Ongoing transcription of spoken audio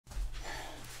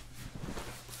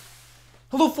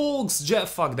Hello folks,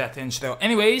 fuck that intro.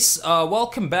 Anyways,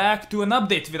 welcome back to an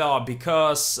update video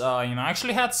because, I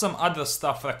actually had some other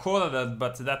stuff recorded,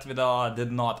 but that video did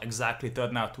not exactly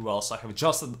turn out too well, so I have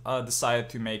just decided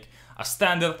to make a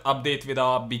standard update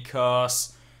video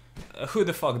because who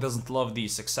the fuck doesn't love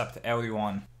these except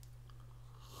everyone?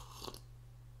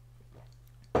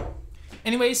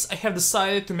 Anyways, I have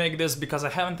decided to make this because I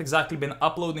haven't exactly been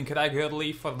uploading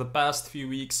regularly for the past few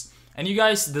weeks. And you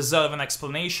guys deserve an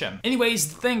explanation.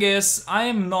 Anyways, the thing is, I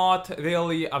am not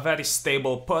really a very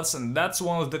stable person. That's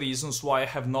one of the reasons why I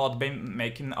have not been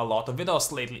making a lot of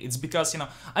videos lately. It's because,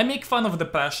 I make fun of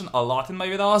depression a lot in my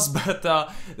videos, but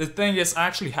the thing is, I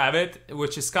actually have it,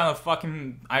 which is kind of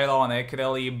fucking ironic,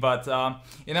 really, but,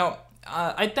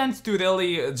 I tend to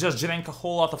really just drink a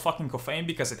whole lot of fucking caffeine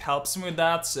because it helps me with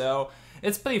that, so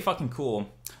it's pretty fucking cool.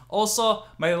 Also,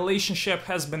 my relationship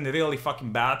has been really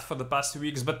fucking bad for the past 2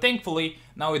 weeks, but thankfully,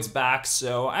 now it's back,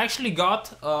 so I actually got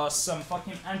some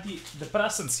fucking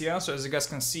antidepressants here, so as you guys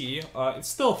can see, it's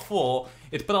still full.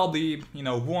 It probably,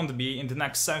 won't be in the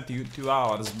next 72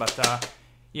 hours, but,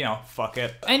 fuck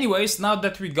it. Anyways, now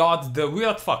that we got the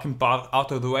weird fucking part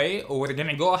out of the way, we're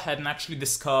gonna go ahead and actually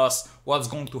discuss what's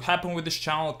going to happen with this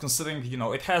channel, considering,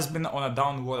 it has been on a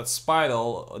downward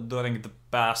spiral during the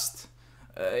past...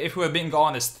 if we're being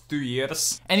honest, 2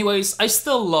 years. Anyways, I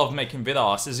still love making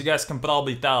videos, as you guys can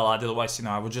probably tell, otherwise,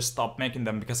 I would just stop making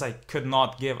them because I could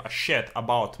not give a shit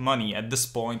about money at this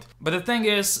point. But the thing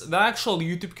is, the actual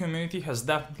YouTube community has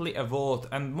definitely evolved,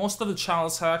 and most of the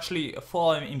channels have actually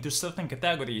fallen into certain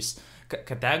categories.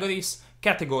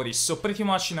 Categories. So pretty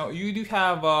much, you do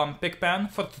have Pigpen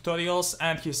for tutorials,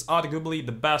 and he's arguably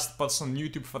the best person on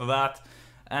YouTube for that.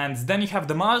 And then you have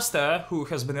the Master, who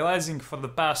has been rising for the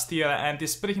past year and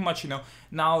is pretty much,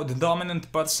 now the dominant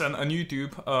person on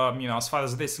YouTube, as far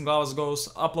as racing hours goes,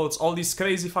 uploads all these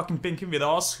crazy fucking pinky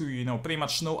videos who, pretty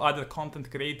much no other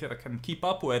content creator can keep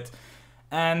up with.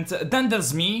 And then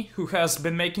there's me, who has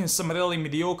been making some really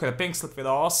mediocre pink slip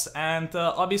videos, and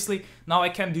obviously now I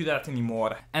can't do that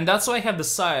anymore. And that's why I have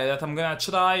decided that I'm gonna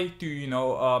try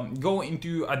to, go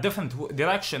into a different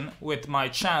direction with my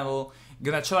channel.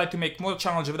 Gonna try to make more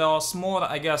challenge videos, more,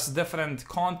 I guess, different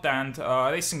content,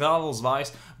 racing levels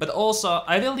wise, but also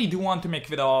I really do want to make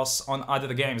videos on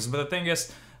other games. But the thing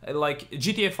is, like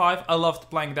GTA 5, I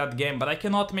loved playing that game, but I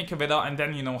cannot make a video and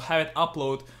then, have it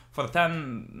upload for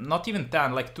 10, not even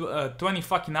 10, like 20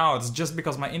 fucking hours just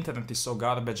because my internet is so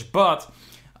garbage. But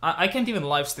I can't even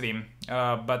live stream,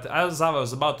 but as I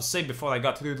was about to say before I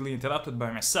got rudely interrupted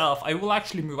by myself, I will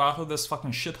actually move out of this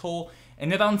fucking shithole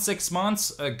in around 6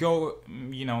 months, go,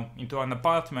 into an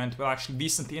apartment with actually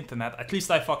decent internet. At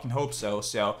least I fucking hope so,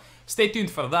 so stay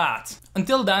tuned for that.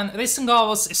 Until then, Racing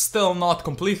Hours is still not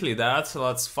completely dead, so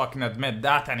let's fucking admit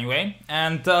that anyway.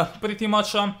 And pretty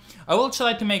much, I will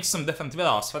try to make some different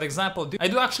videos. For example, I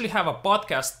do actually have a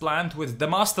podcast planned with the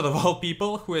master of all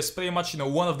people, who is pretty much,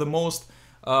 one of the most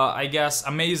I guess,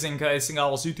 amazing Racing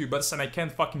Hours YouTubers, and I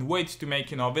can't fucking wait to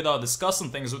make, a video discussing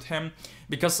things with him,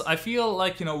 because I feel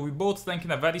like, we both think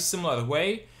in a very similar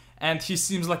way, and he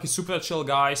seems like a super chill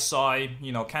guy, so I,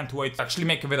 can't wait to actually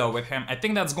make a video with him. I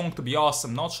think that's going to be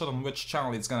awesome. Not sure on which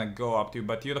channel it's gonna go up to,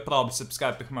 but you're probably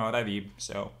subscribed to him already,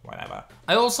 so whatever.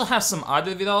 I also have some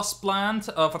other videos planned.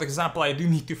 For example, I do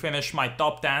need to finish my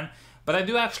top 10. But I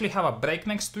do actually have a break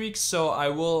next week, so I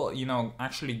will,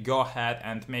 actually go ahead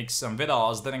and make some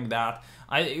videos during that.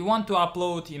 I want to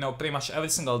upload, pretty much every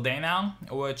single day now,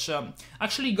 which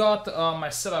actually got my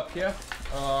setup here.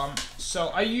 So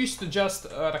I used to just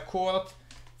record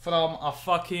from a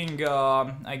fucking,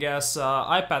 I guess,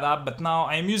 iPad app, but now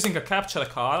I'm using a capture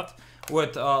card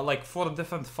with like 4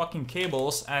 different fucking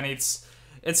cables, and it's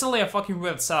really a fucking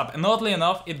weird setup. And oddly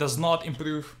enough, it does not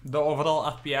improve the overall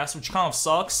FPS, which kind of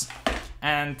sucks.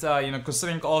 And,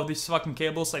 considering all of these fucking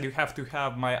cables, I do have to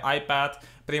have my iPad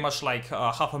pretty much like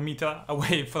half a meter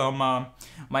away from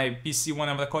my PC when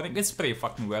I'm recording. It's pretty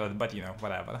fucking weird, but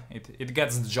whatever. It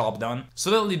gets the job done. So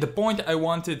really, the point I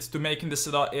wanted to make in this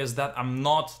video is that I'm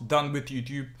not done with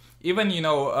YouTube. Even,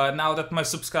 now that my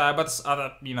subscribers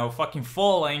are, fucking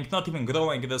falling, not even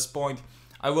growing at this point,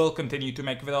 I will continue to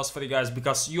make videos for you guys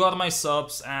because you are my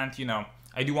subs, and,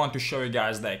 I do want to show you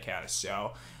guys that I care,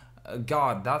 so...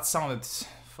 God, that sounded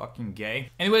fucking gay.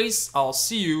 Anyways, I'll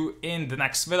see you in the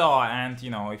next video, and,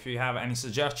 if you have any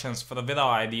suggestions for the video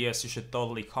ideas, you should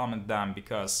totally comment them,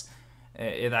 because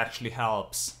it actually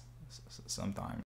helps sometimes.